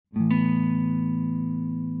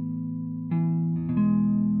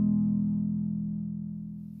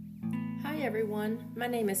everyone. My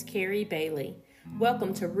name is Carrie Bailey.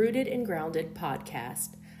 Welcome to Rooted and Grounded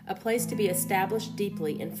Podcast, a place to be established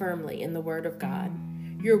deeply and firmly in the Word of God,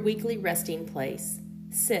 your weekly resting place.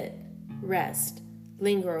 Sit, rest,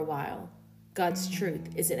 linger a while. God's truth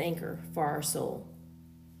is an anchor for our soul.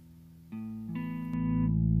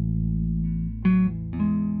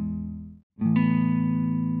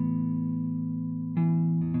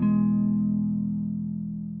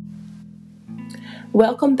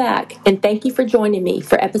 Welcome back, and thank you for joining me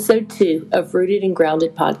for episode 2 of Rooted and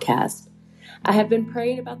Grounded Podcast. I have been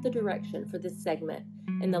praying about the direction for this segment,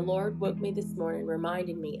 and the Lord woke me this morning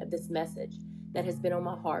reminding me of this message that has been on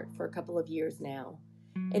my heart for a couple of years now,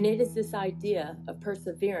 and it is this idea of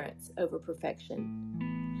perseverance over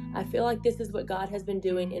perfection. I feel like this is what God has been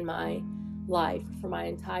doing in my life for my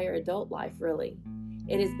entire adult life, really.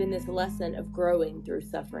 It has been this lesson of growing through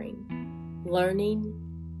suffering,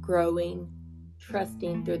 learning, growing,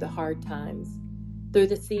 trusting through the hard times, through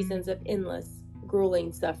the seasons of endless,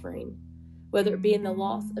 grueling suffering, whether it be in the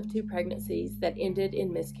loss of 2 pregnancies that ended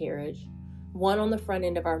in miscarriage, one on the front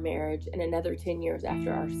end of our marriage and another 10 years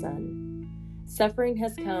after our son. Suffering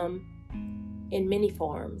has come in many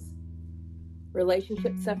forms.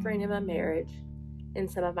 Relationship suffering in my marriage, in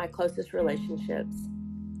some of my closest relationships,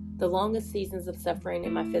 the longest seasons of suffering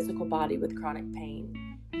in my physical body with chronic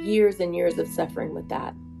pain, years and years of suffering with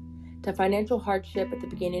that, to financial hardship at the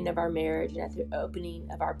beginning of our marriage and at the opening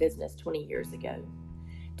of our business 20 years ago,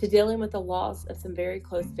 to dealing with the loss of some very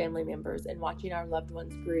close family members and watching our loved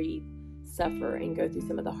ones grieve, suffer, and go through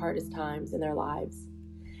some of the hardest times in their lives.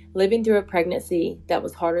 Living through a pregnancy that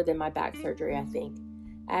was harder than my back surgery, I think.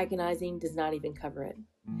 Agonizing does not even cover it.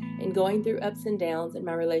 And going through ups and downs in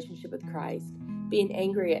my relationship with Christ, being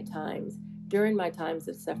angry at times, during my times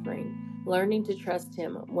of suffering, learning to trust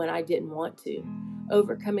Him when I didn't want to,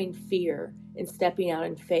 overcoming fear and stepping out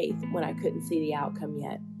in faith when I couldn't see the outcome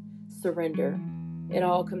yet. Surrender. It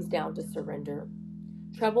all comes down to surrender.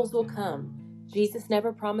 Troubles will come. Jesus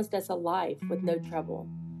never promised us a life with no trouble,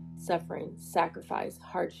 suffering, sacrifice,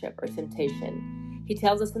 hardship, or temptation. He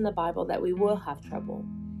tells us in the Bible that we will have trouble.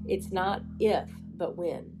 It's not if, but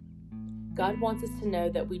when. God wants us to know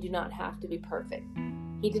that we do not have to be perfect.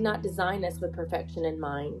 He did not design us with perfection in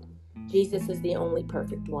mind. Jesus is the only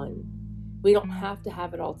perfect one. We don't have to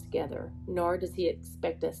have it all together, nor does He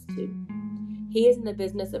expect us to. He is in the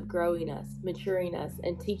business of growing us, maturing us,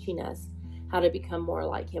 and teaching us how to become more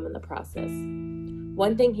like Him in the process.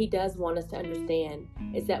 One thing He does want us to understand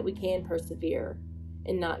is that we can persevere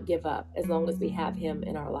and not give up as long as we have Him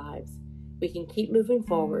in our lives. We can keep moving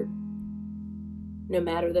forward no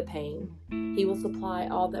matter the pain. He will supply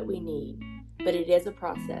all that we need, but it is a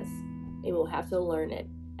process, and we'll have to learn it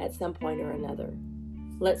at some point or another.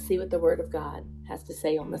 Let's see what the Word of God has to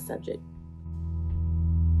say on the subject.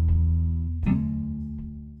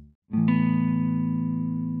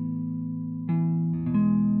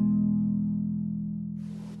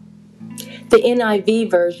 The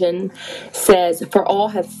NIV version says, "For all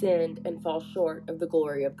have sinned and fall short of the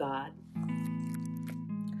glory of God."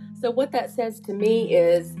 So what that says to me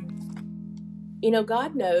is,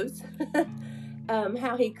 God knows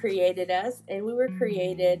how He created us, and we were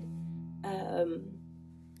created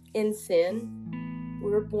in sin.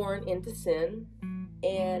 We were born into sin,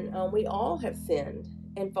 and we all have sinned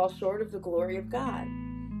and fall short of the glory of God.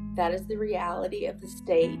 That is the reality of the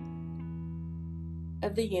state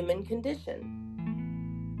of the human condition.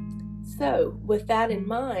 So, with that in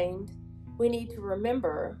mind, we need to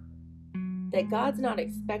remember that God's not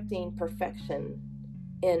expecting perfection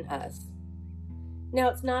in us. Now,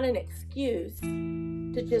 it's not an excuse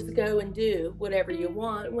to just go and do whatever you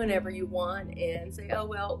want, whenever you want, and say, oh,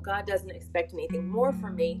 well, God doesn't expect anything more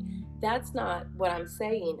from me. That's not what I'm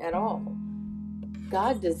saying at all.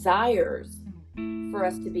 God desires for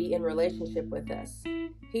us to be in relationship with us.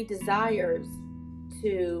 He desires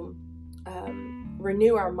to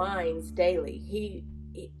renew our minds daily.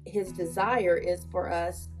 His desire is for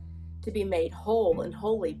us to be made whole and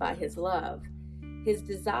holy by His love. His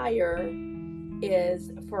desire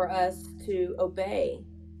is for us to obey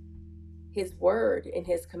His word and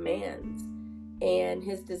His commands. And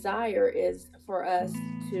His desire is for us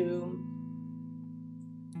to,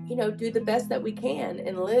 do the best that we can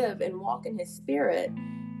and live and walk in His Spirit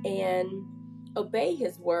and obey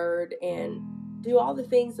His word and do all the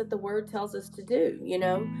things that the word tells us to do.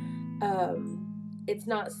 It's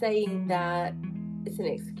not saying that it's an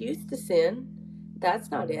excuse to sin. That's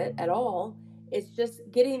not it at all. It's just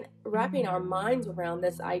wrapping our minds around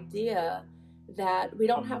this idea that we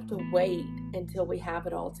don't have to wait until we have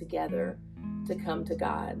it all together to come to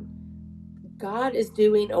God. God is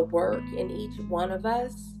doing a work in each one of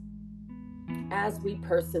us as we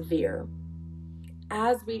persevere,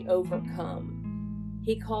 as we overcome.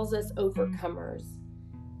 He calls us overcomers.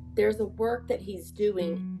 There's a work that he's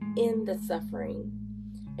doing in the suffering.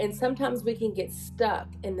 And sometimes we can get stuck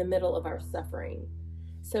in the middle of our suffering.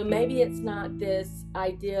 So maybe it's not this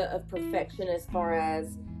idea of perfection as far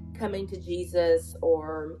as coming to Jesus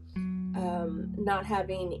or not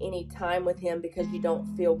having any time with him because you don't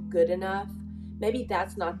feel good enough. Maybe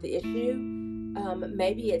that's not the issue.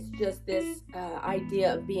 Maybe it's just this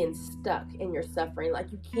idea of being stuck in your suffering,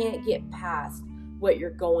 like you can't get past what you're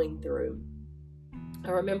going through. I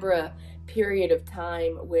remember a period of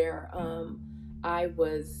time where I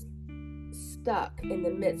was stuck in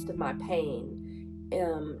the midst of my pain,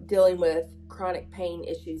 dealing with chronic pain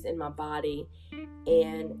issues in my body,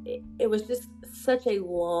 and it was just such a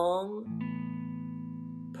long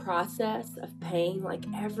process of pain. Like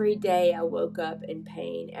every day I woke up in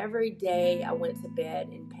pain. Every day I went to bed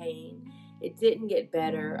in pain. It didn't get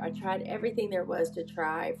better. I tried everything there was to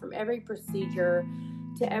try, from every procedure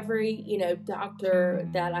to every, doctor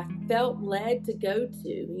that I felt led to go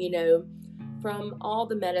to, from all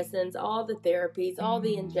the medicines, all the therapies, all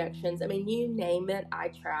the injections. I mean, you name it, I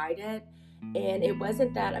tried it. And it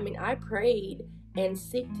wasn't that. I mean, I prayed and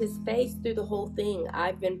seeked his face through the whole thing.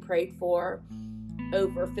 I've been prayed for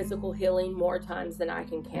over physical healing more times than I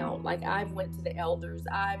can count. Like, I've went to the elders,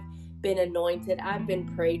 I've been anointed, I've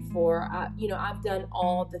been prayed for, I've done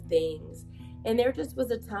all the things. And there just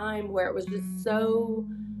was a time where it was just so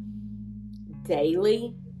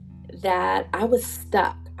daily that I was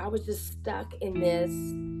stuck. I was just stuck in this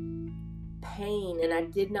pain, and I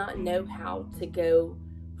did not know how to go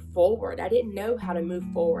forward. I didn't know how to move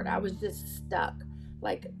forward. I was just stuck,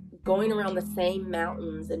 like going around the same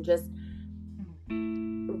mountains and just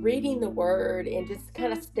reading the word and just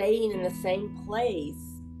kind of staying in the same place.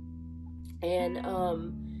 And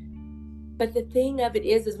but the thing of it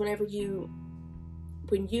is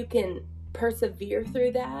when you can persevere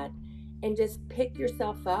through that and just pick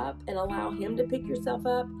yourself up and allow him to pick yourself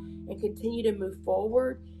up and continue to move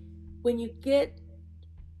forward, when you get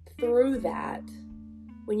through that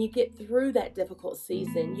difficult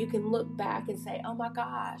season, you can look back and say, oh my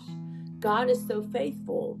gosh, God is so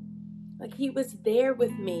faithful. Like, he was there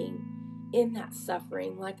with me in that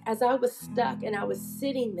suffering. Like, as I was stuck and I was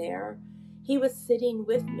sitting there, he was sitting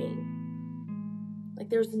with me.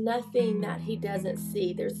 Like, there's nothing that he doesn't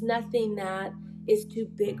see. There's nothing that is too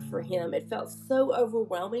big for him. It felt so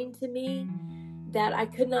overwhelming to me that I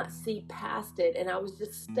could not see past it, and I was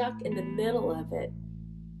just stuck in the middle of it.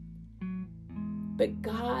 But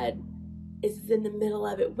God is in the middle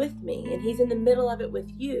of it with me, and he's in the middle of it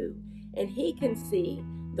with you, and he can see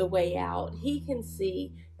the way out. He can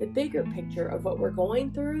see the bigger picture of what we're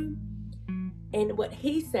going through. And what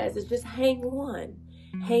he says is just hang on.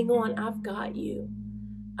 Hang on, I've got you.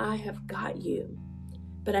 I have got you.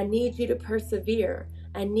 But I need you to persevere.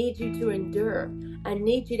 I need you to endure. I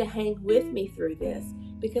need you to hang with me through this,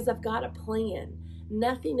 because I've got a plan.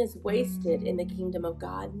 Nothing is wasted in the kingdom of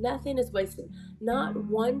God. Nothing is wasted. Not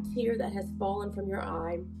one tear that has fallen from your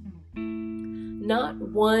eye. Not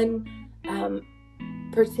one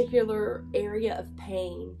particular area of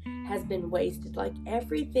pain has been wasted. Like,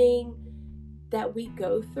 everything that we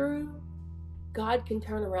go through, God can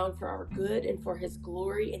turn around for our good and for his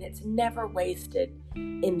glory, and it's never wasted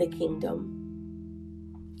in the kingdom.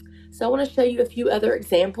 So I want to show you a few other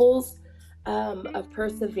examples of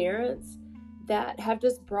perseverance that have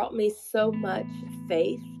just brought me so much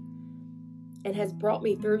faith and has brought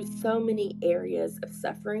me through so many areas of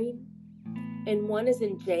suffering. And one is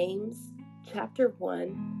in James chapter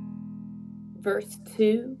 1, verse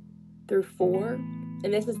 2 through 4.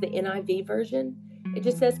 And this is the NIV version. It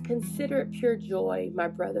just says, "Consider it pure joy, my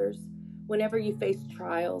brothers, whenever you face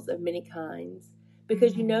trials of many kinds,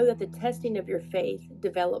 because you know that the testing of your faith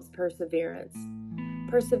develops perseverance.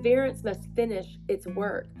 Perseverance must finish its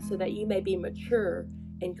work so that you may be mature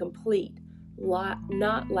and complete,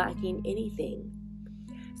 not lacking anything."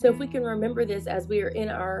 So if we can remember this as we are in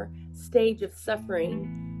our stage of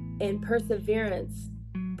suffering, and perseverance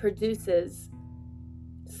produces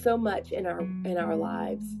so much in our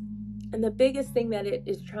lives. And the biggest thing that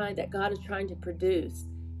God is trying to produce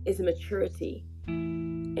is maturity.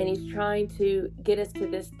 And he's trying to get us to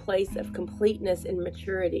this place of completeness and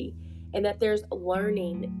maturity, and that there's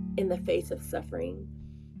learning in the face of suffering.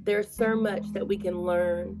 There's so much that we can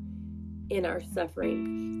learn in our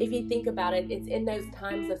suffering. If you think about it, it's in those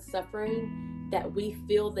times of suffering that we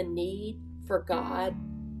feel the need for God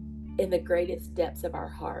in the greatest depths of our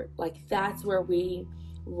heart. Like, that's where we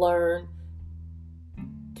learn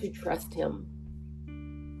to trust him.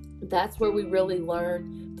 That's where we really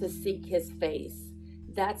learn to seek his face.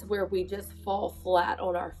 That's where we just fall flat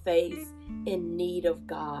on our face in need of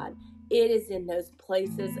God. It is in those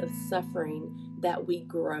places of suffering that we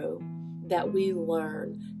grow, that we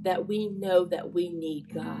learn, that we know that we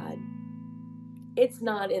need God. It's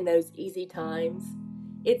not in those easy times.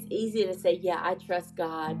 It's easy to say, yeah, I trust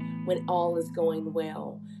God when all is going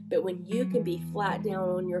well. But when you can be flat down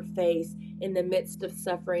on your face in the midst of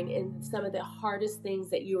suffering and some of the hardest things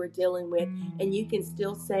that you are dealing with, and you can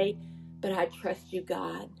still say, but I trust you,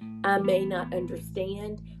 God. I may not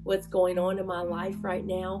understand what's going on in my life right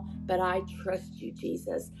now, but I trust you,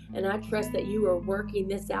 Jesus. And I trust that you are working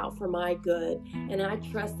this out for my good. And I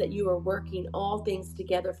trust that you are working all things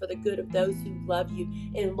together for the good of those who love you.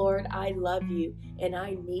 And Lord, I love you and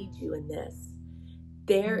I need you in this.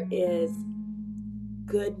 There is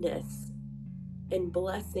goodness and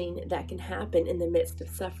blessing that can happen in the midst of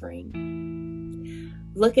suffering.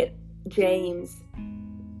 Look at James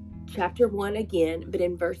chapter 1 again, but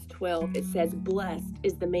in verse 12 it says, "Blessed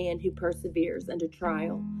is the man who perseveres under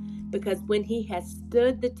trial, because when he has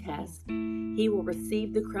stood the test, he will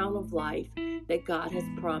receive the crown of life that God has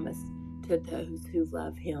promised to those who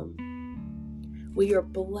love him." We are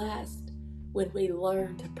blessed when we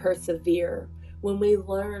learn to persevere, when we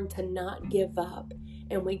learn to not give up,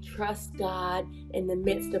 and we trust God in the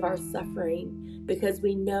midst of our suffering, because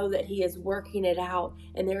we know that he is working it out,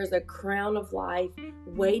 and there is a crown of life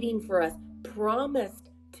waiting for us, promised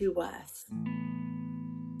to us.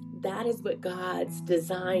 That is what God's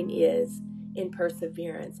design is in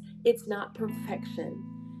perseverance. It's not perfection,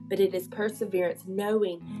 but it is perseverance,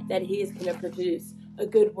 knowing that he is going to produce a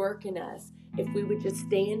good work in us if we would just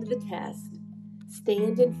stand the test,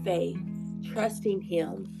 stand in faith, trusting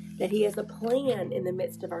him that he has a plan in the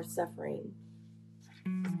midst of our suffering.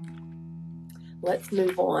 Let's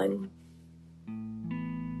move on.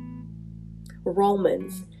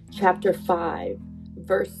 Romans chapter 5,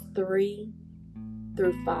 verse 3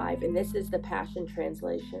 through 5, and this is the Passion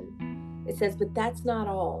Translation. It says, "But that's not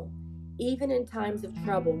all. Even in times of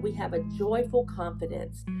trouble, we have a joyful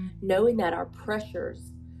confidence, knowing that our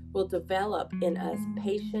pressures will develop in us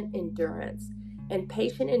patient endurance, and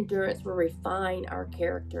patient endurance will refine our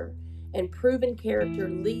character, and proven character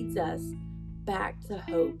leads us back to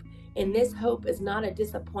hope. And this hope is not a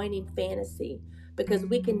disappointing fantasy, because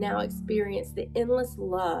we can now experience the endless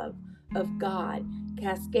love of God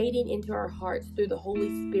cascading into our hearts through the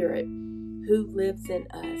Holy Spirit who lives in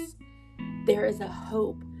us." There is a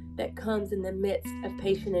hope that comes in the midst of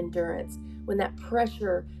patient endurance when that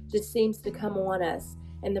pressure just seems to come on us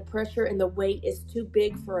and the pressure and the weight is too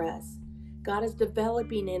big for us. God is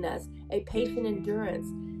developing in us a patient endurance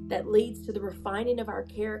that leads to the refining of our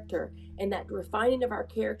character, and that refining of our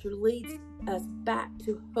character leads us back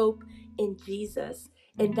to hope in Jesus.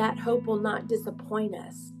 And that hope will not disappoint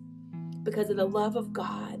us because of the love of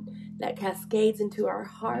God that cascades into our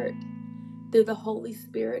heart through the Holy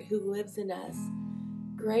Spirit who lives in us.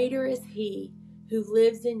 Greater is he who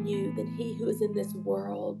lives in you than he who is in this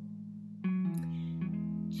world.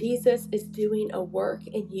 Jesus is doing a work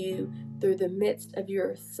in you through the midst of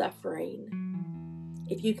your suffering.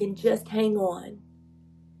 If you can just hang on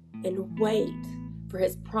and wait for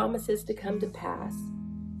his promises to come to pass,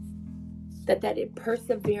 that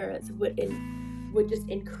perseverance would just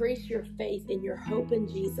increase your faith and your hope in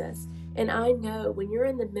Jesus. And I know when you're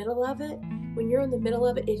in the middle of it,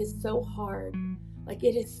 it is so hard. Like,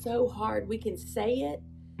 it is so hard. We can say it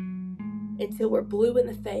until we're blue in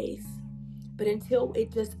the face, but until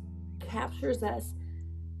it just captures us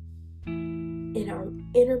in our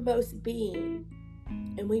innermost being,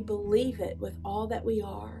 and we believe it with all that we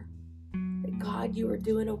are, that God, you are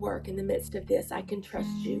doing a work in the midst of this. I can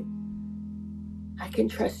trust you. I can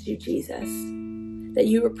trust you, Jesus, that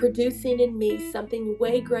you are producing in me something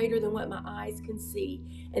way greater than what my eyes can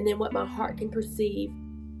see and then what my heart can perceive.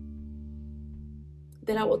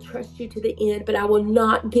 That I will trust you to the end, but I will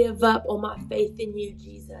not give up on my faith in you,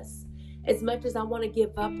 Jesus. As much as I want to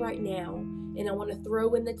give up right now, and I want to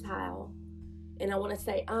throw in the towel, and I want to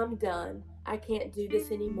say, I'm done, I can't do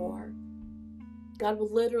this anymore, God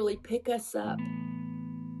will literally pick us up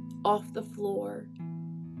off the floor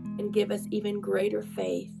and give us even greater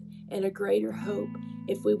faith and a greater hope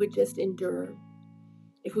if we would just endure,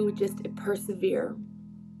 if we would just persevere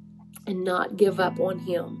and not give up on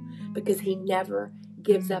him, because he never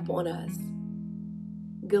gives up on us.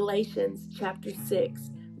 Galatians chapter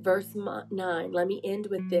 6, verse 9. Let me end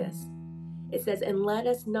with this. It says, "And let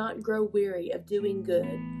us not grow weary of doing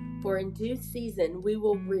good, for in due season we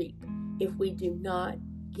will reap if we do not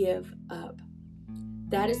give up."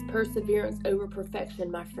 That is perseverance over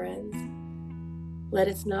perfection, my friends. Let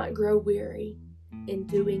us not grow weary. in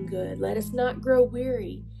doing good. Let us not grow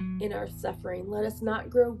weary in our suffering. Let us not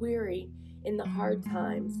grow weary in the hard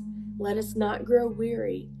times. Let us not grow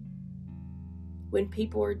weary when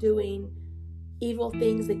people are doing evil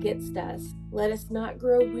things against us. Let us not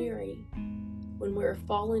grow weary when we're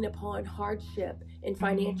falling upon hardship and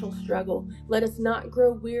financial struggle. Let us not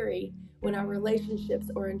grow weary when our relationships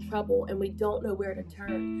are in trouble and we don't know where to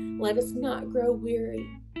turn. Let us not grow weary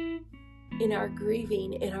in our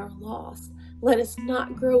grieving and our loss. Let us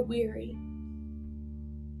not grow weary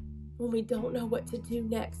when we don't know what to do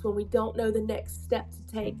next, when we don't know the next step to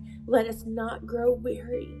take. Let us not grow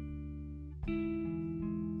weary.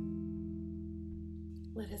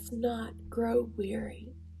 Let us not grow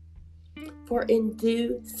weary. For in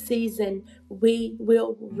due season we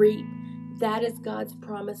will reap. That is God's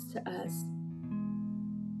promise to us.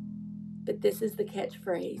 But this is the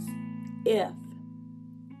catchphrase: if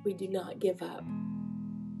we do not give up.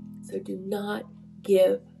 So do not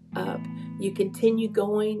give up. You continue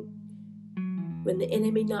going. When the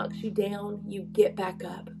enemy knocks you down, you get back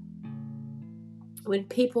up. When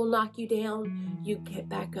people knock you down, you get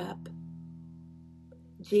back up.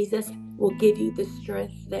 Jesus will give you the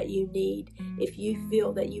strength that you need. If you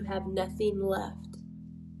feel that you have nothing left,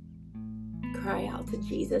 cry out to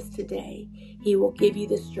Jesus today. He will give you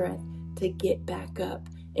the strength to get back up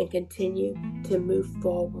and continue to move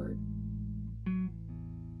forward.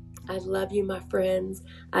 I love you, my friends.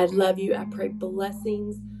 I love you. I pray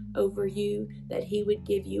blessings over you, that He would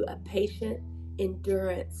give you a patient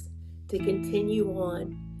endurance to continue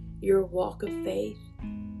on your walk of faith,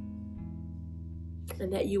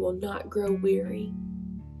 and that you will not grow weary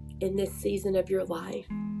in this season of your life,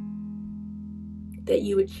 that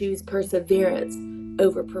you would choose perseverance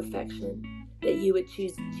over perfection, that you would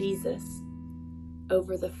choose Jesus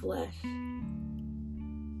over the flesh,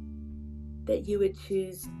 that you would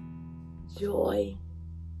choose joy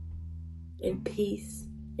and peace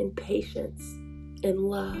and patience and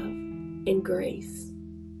love and grace.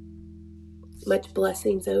 Much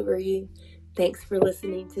blessings over you. Thanks for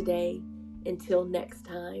listening today. Until next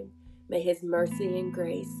time, may His mercy and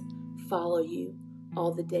grace follow you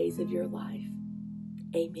all the days of your life.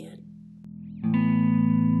 Amen.